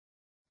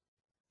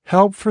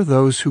Help for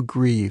those who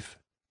grieve.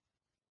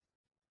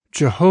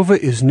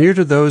 Jehovah is near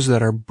to those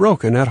that are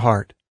broken at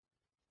heart.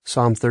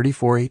 Psalm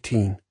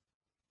 34:18.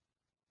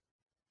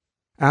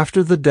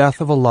 After the death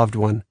of a loved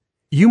one,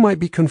 you might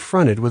be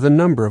confronted with a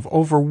number of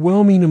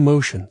overwhelming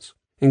emotions,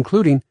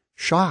 including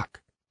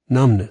shock,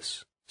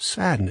 numbness,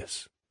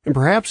 sadness, and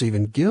perhaps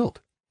even guilt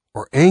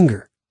or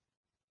anger.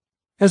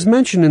 As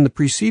mentioned in the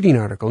preceding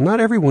article, not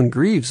everyone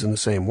grieves in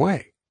the same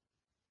way.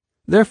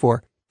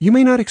 Therefore, you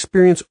may not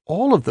experience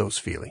all of those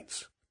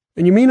feelings,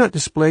 and you may not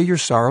display your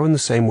sorrow in the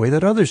same way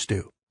that others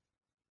do.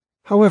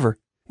 However,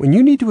 when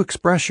you need to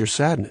express your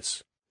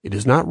sadness, it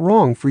is not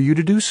wrong for you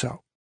to do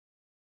so.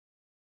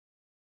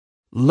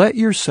 Let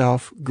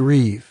yourself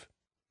grieve.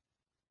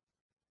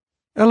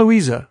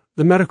 Eloisa,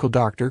 the medical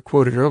doctor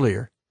quoted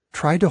earlier,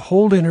 tried to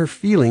hold in her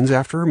feelings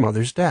after her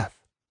mother's death.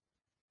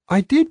 I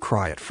did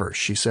cry at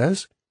first, she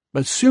says,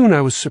 but soon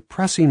I was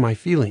suppressing my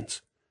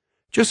feelings,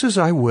 just as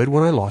I would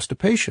when I lost a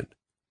patient.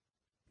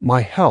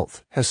 My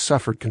health has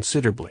suffered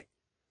considerably,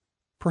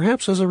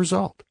 perhaps as a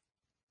result.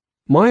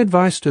 My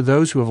advice to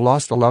those who have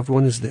lost a loved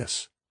one is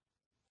this: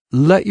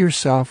 let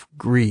yourself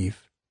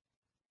grieve.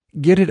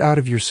 Get it out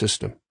of your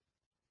system.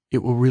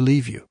 It will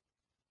relieve you.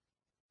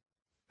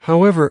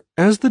 However,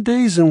 as the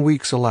days and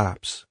weeks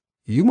elapse,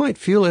 you might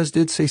feel as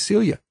did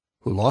Cecilia,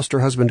 who lost her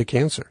husband to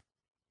cancer.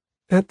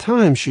 At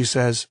times, she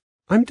says,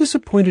 I'm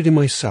disappointed in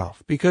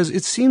myself because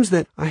it seems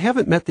that I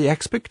haven't met the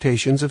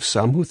expectations of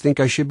some who think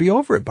I should be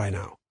over it by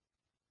now.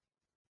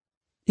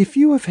 If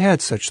you have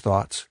had such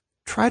thoughts,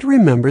 try to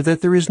remember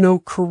that there is no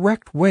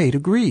correct way to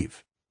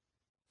grieve.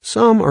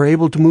 Some are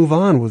able to move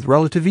on with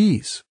relative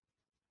ease.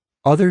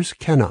 Others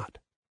cannot.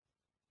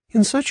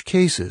 In such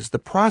cases, the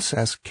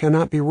process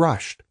cannot be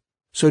rushed,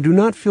 so do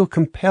not feel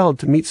compelled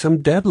to meet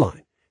some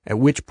deadline, at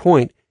which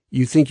point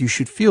you think you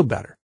should feel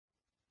better.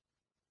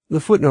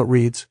 The footnote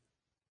reads,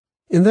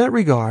 in that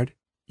regard,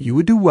 you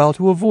would do well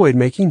to avoid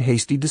making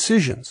hasty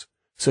decisions,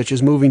 such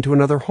as moving to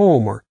another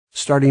home or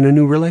starting a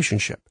new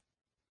relationship.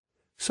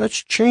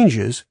 Such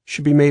changes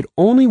should be made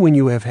only when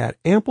you have had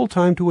ample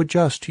time to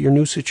adjust to your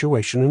new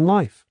situation in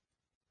life.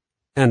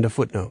 End of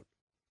footnote.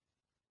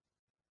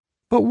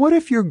 But what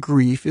if your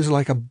grief is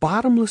like a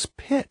bottomless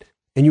pit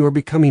and you are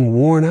becoming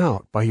worn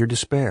out by your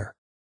despair?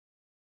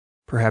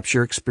 Perhaps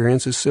your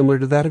experience is similar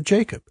to that of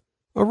Jacob,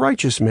 a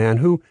righteous man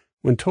who,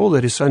 when told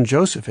that his son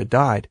Joseph had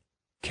died,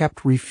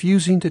 kept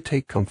refusing to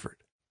take comfort.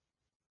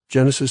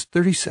 Genesis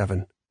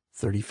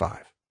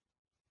 37:35.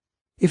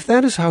 If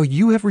that is how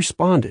you have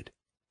responded,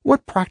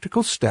 what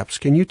practical steps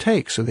can you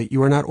take so that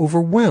you are not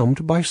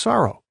overwhelmed by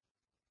sorrow?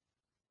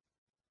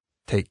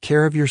 Take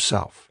care of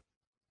yourself.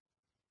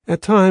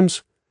 At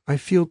times, I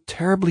feel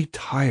terribly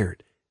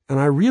tired, and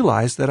I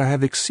realize that I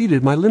have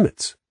exceeded my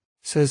limits,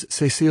 says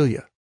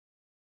Cecilia.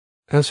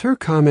 As her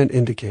comment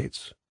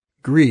indicates,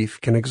 grief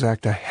can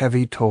exact a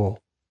heavy toll,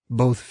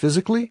 both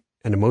physically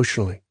and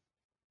emotionally.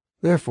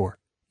 Therefore,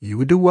 you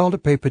would do well to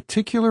pay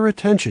particular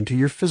attention to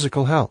your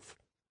physical health,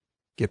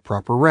 get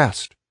proper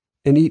rest,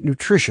 and eat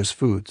nutritious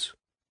foods.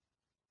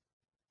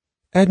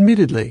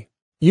 Admittedly,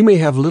 you may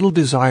have little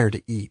desire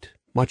to eat,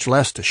 much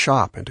less to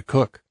shop and to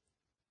cook.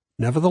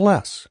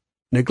 Nevertheless,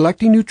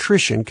 neglecting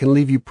nutrition can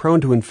leave you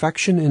prone to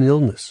infection and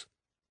illness,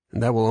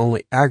 and that will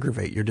only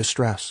aggravate your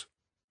distress.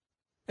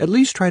 At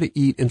least try to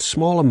eat in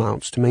small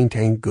amounts to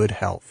maintain good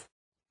health.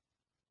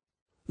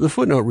 The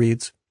footnote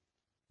reads,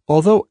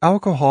 although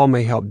alcohol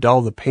may help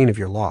dull the pain of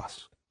your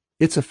loss,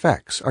 its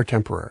effects are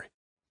temporary.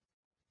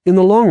 In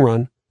the long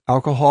run,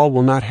 alcohol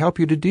will not help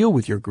you to deal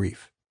with your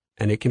grief,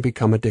 and it can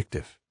become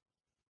addictive.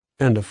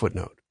 End of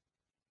footnote.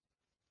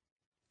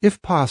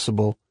 If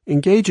possible,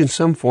 engage in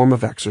some form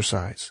of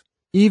exercise,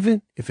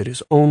 even if it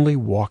is only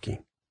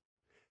walking.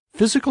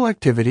 Physical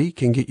activity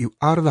can get you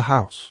out of the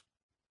house.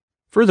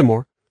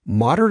 Furthermore,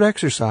 moderate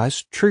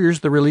exercise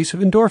triggers the release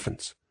of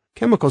endorphins,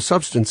 chemical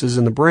substances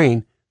in the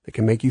brain that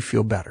can make you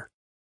feel better.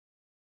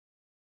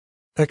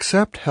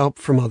 Accept help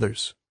from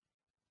others.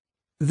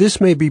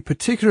 This may be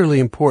particularly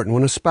important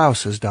when a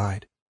spouse has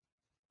died.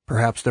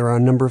 Perhaps there are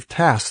a number of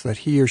tasks that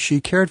he or she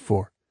cared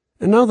for,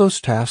 and now those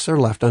tasks are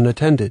left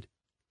unattended.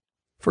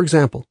 For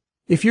example,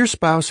 if your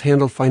spouse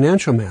handled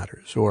financial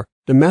matters or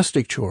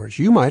domestic chores,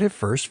 you might at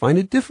first find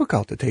it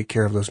difficult to take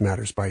care of those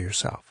matters by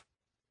yourself.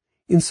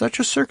 In such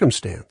a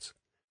circumstance,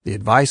 the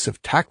advice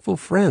of tactful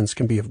friends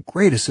can be of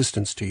great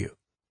assistance to you.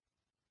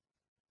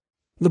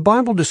 The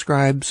Bible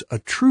describes a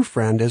true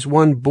friend as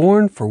one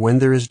born for when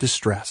there is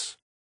distress.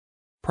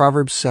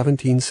 Proverbs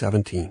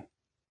 17:17.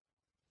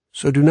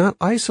 So do not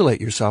isolate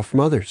yourself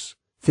from others,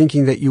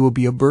 thinking that you will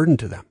be a burden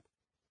to them.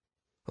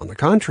 On the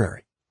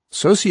contrary,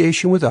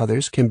 association with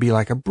others can be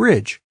like a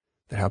bridge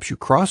that helps you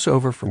cross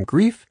over from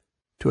grief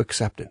to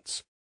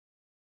acceptance.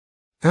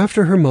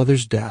 After her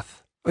mother's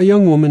death, a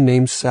young woman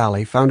named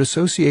Sally found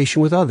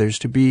association with others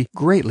to be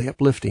greatly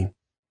uplifting.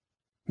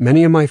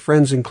 Many of my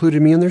friends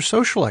included me in their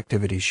social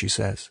activities, she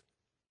says.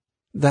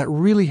 That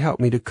really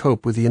helped me to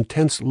cope with the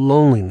intense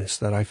loneliness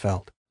that I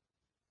felt.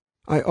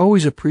 I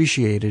always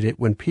appreciated it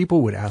when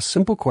people would ask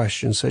simple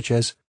questions such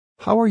as,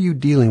 how are you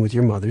dealing with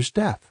your mother's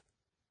death?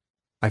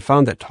 I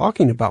found that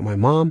talking about my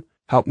mom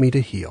helped me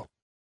to heal.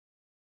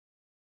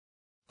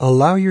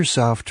 Allow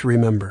yourself to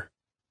remember.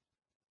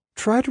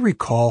 Try to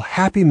recall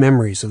happy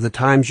memories of the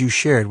times you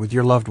shared with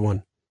your loved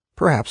one,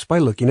 perhaps by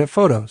looking at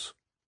photos.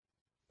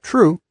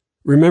 True,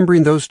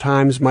 remembering those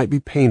times might be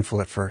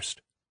painful at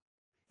first.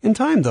 In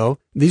time, though,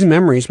 these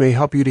memories may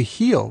help you to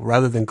heal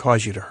rather than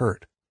cause you to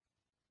hurt.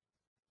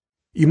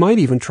 You might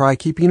even try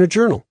keeping a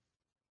journal.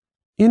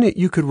 In it,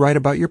 you could write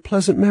about your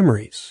pleasant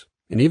memories,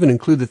 and even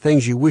include the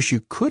things you wish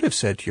you could have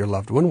said to your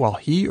loved one while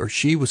he or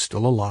she was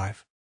still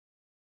alive.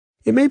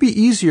 It may be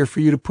easier for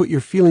you to put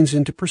your feelings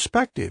into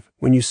perspective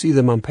when you see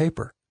them on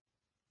paper.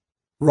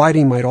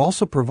 Writing might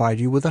also provide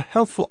you with a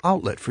helpful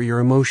outlet for your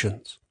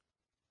emotions.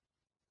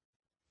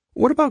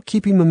 What about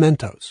keeping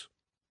mementos?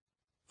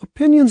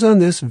 Opinions on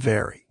this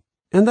vary,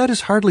 and that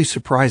is hardly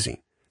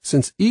surprising,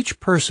 since each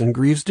person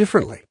grieves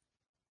differently.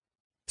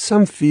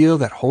 Some feel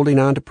that holding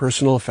on to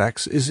personal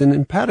effects is an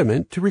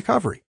impediment to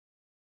recovery.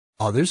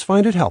 Others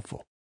find it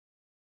helpful.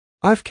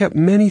 I've kept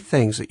many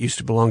things that used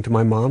to belong to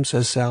my mom,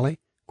 says Sally,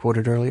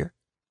 quoted earlier.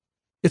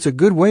 It's a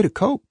good way to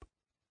cope.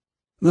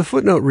 The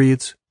footnote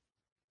reads,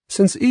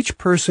 since each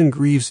person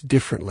grieves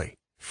differently,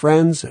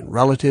 friends and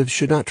relatives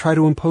should not try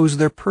to impose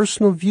their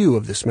personal view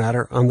of this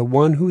matter on the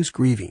one who is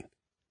grieving.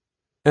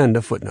 End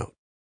of footnote.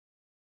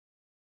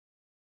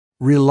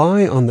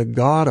 Rely on the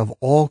God of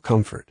all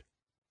comfort.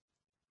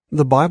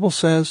 The Bible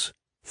says,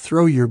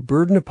 throw your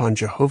burden upon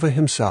Jehovah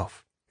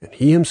himself, and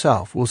he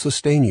himself will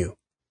sustain you.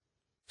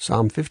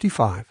 Psalm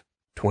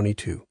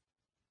 55:22.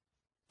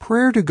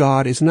 Prayer to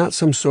God is not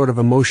some sort of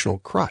emotional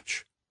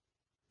crutch.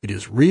 It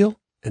is real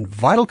and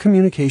vital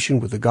communication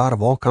with the God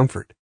of all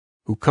comfort,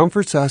 who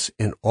comforts us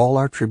in all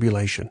our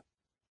tribulation.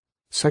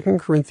 2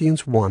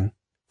 Corinthians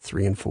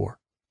 1:3-4.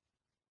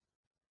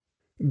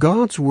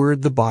 God's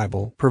Word, the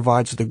Bible,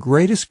 provides the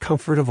greatest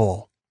comfort of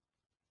all.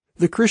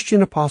 The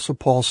Christian apostle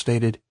Paul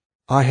stated,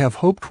 I have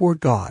hope toward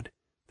God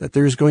that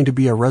there is going to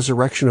be a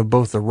resurrection of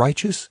both the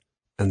righteous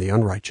and the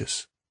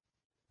unrighteous.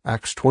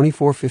 Acts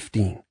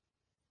 24:15.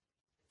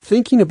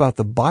 Thinking about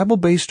the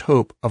Bible-based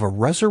hope of a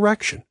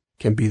resurrection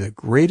can be the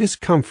greatest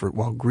comfort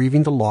while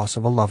grieving the loss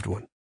of a loved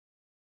one.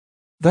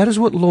 That is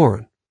what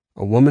Lauren,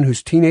 a woman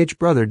whose teenage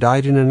brother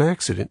died in an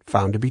accident,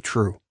 found to be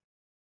true.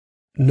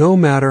 No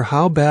matter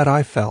how bad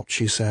I felt,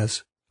 she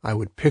says, I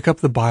would pick up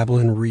the Bible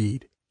and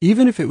read,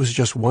 even if it was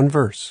just one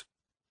verse.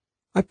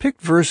 I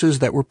picked verses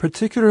that were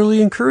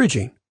particularly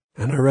encouraging,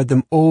 and I read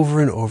them over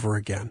and over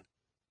again.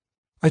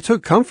 I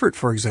took comfort,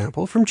 for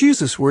example, from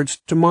Jesus'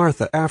 words to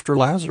Martha after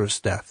Lazarus'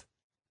 death.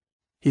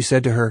 He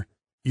said to her,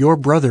 your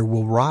brother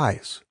will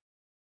rise.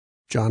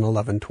 John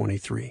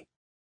 11:23.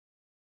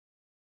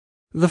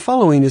 The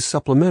following is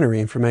supplementary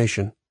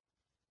information.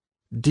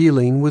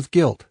 Dealing with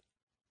guilt.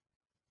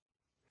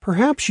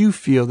 Perhaps you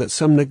feel that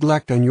some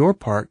neglect on your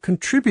part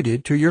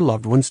contributed to your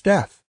loved one's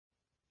death.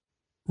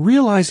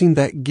 Realizing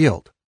that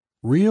guilt,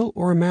 real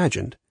or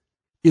imagined,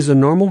 is a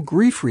normal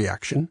grief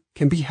reaction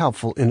can be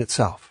helpful in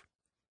itself.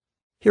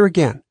 Here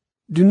again,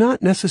 do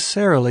not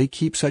necessarily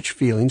keep such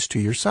feelings to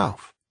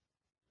yourself.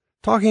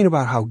 Talking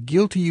about how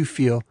guilty you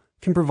feel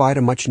can provide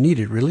a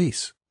much-needed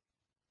release.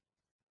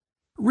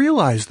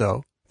 Realize,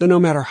 though, that no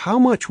matter how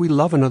much we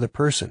love another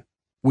person,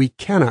 we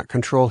cannot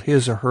control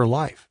his or her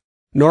life,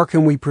 nor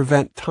can we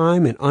prevent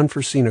time and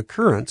unforeseen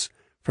occurrence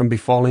from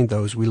befalling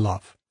those we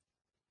love.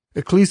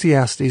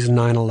 Ecclesiastes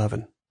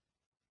 9:11.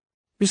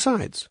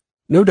 Besides,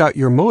 no doubt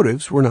your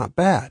motives were not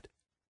bad.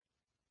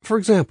 For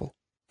example,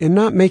 in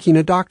not making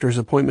a doctor's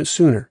appointment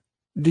sooner,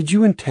 did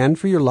you intend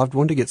for your loved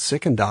one to get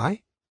sick and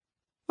die?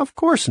 Of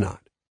course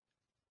not.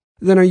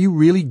 Then are you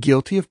really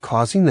guilty of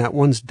causing that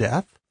one's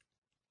death?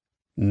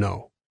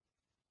 No.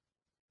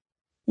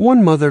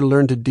 One mother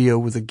learned to deal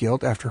with the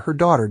guilt after her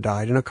daughter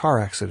died in a car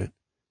accident.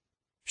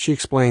 She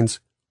explains,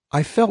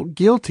 I felt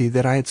guilty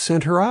that I had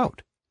sent her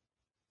out,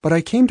 but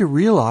I came to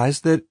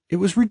realize that it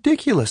was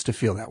ridiculous to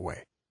feel that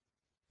way.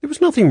 There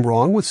was nothing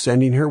wrong with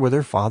sending her with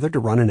her father to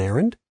run an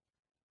errand.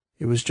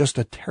 It was just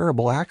a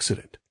terrible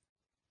accident.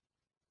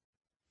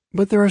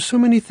 But there are so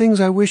many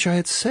things I wish I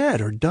had said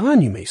or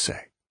done, you may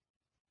say.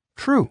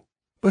 True,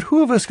 but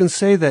who of us can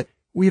say that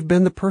we have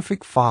been the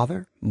perfect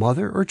father,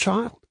 mother, or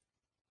child?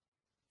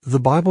 The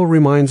Bible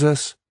reminds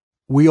us,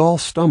 we all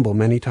stumble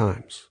many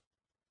times.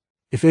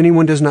 If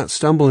anyone does not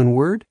stumble in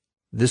word,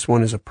 this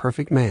one is a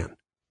perfect man.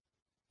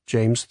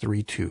 James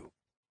 3:2.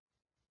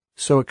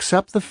 So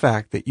accept the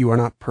fact that you are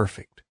not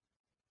perfect.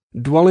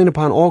 Dwelling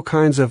upon all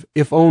kinds of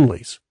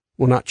if-onlys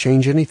will not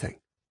change anything,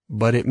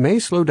 but it may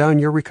slow down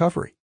your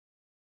recovery.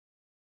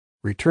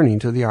 Returning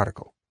to the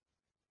article.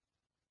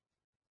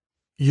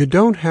 You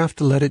don't have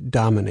to let it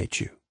dominate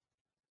you.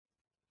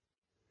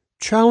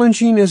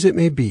 Challenging as it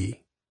may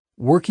be,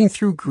 working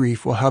through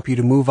grief will help you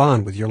to move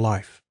on with your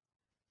life.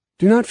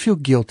 Do not feel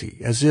guilty,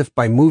 as if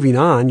by moving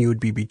on you would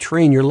be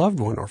betraying your loved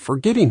one or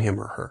forgetting him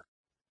or her.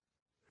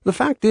 The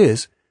fact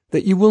is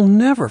that you will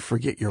never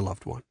forget your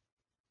loved one.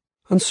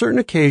 On certain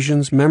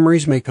occasions,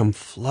 memories may come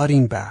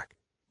flooding back,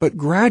 but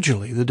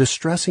gradually the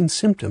distressing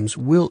symptoms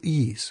will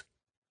ease.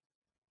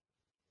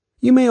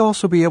 You may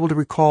also be able to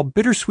recall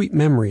bittersweet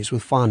memories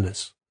with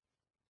fondness.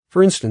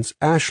 For instance,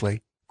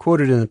 Ashley,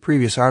 quoted in the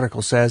previous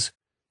article, says,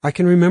 "I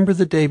can remember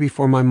the day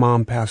before my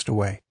mom passed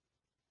away.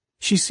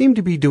 She seemed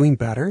to be doing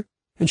better,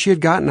 and she had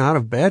gotten out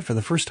of bed for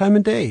the first time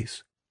in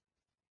days.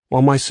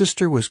 While my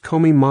sister was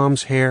combing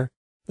Mom's hair,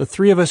 the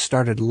three of us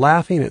started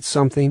laughing at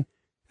something,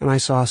 and I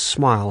saw a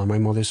smile on my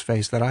mother's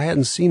face that I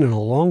hadn't seen in a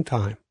long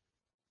time.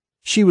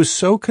 She was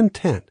so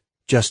content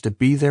just to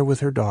be there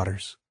with her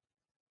daughters."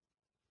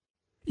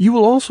 You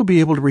will also be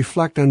able to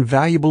reflect on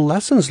valuable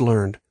lessons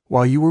learned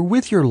while you were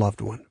with your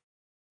loved one.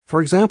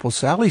 For example,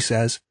 Sally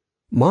says,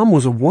 "Mom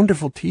was a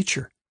wonderful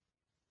teacher.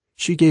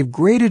 She gave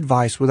great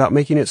advice without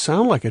making it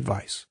sound like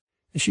advice,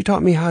 and she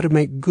taught me how to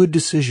make good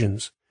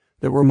decisions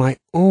that were my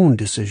own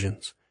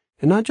decisions,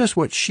 and not just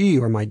what she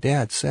or my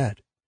dad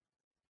said."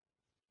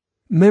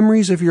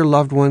 Memories of your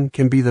loved one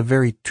can be the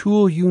very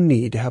tool you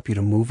need to help you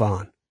to move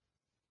on.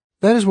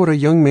 That is what a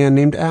young man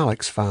named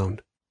Alex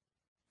found.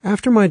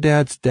 "After my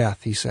dad's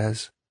death," he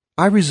says,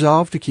 "I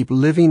resolved to keep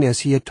living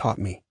as he had taught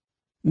me,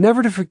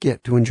 never to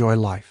forget to enjoy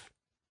life."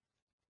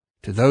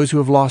 To those who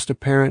have lost a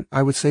parent,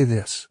 I would say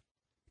this: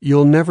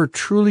 you'll never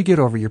truly get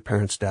over your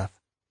parent's death,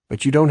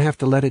 but you don't have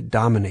to let it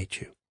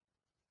dominate you.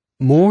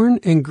 Mourn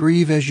and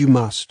grieve as you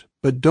must,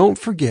 but don't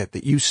forget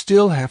that you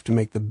still have to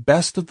make the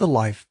best of the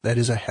life that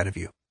is ahead of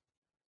you.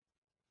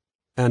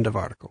 End of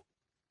article.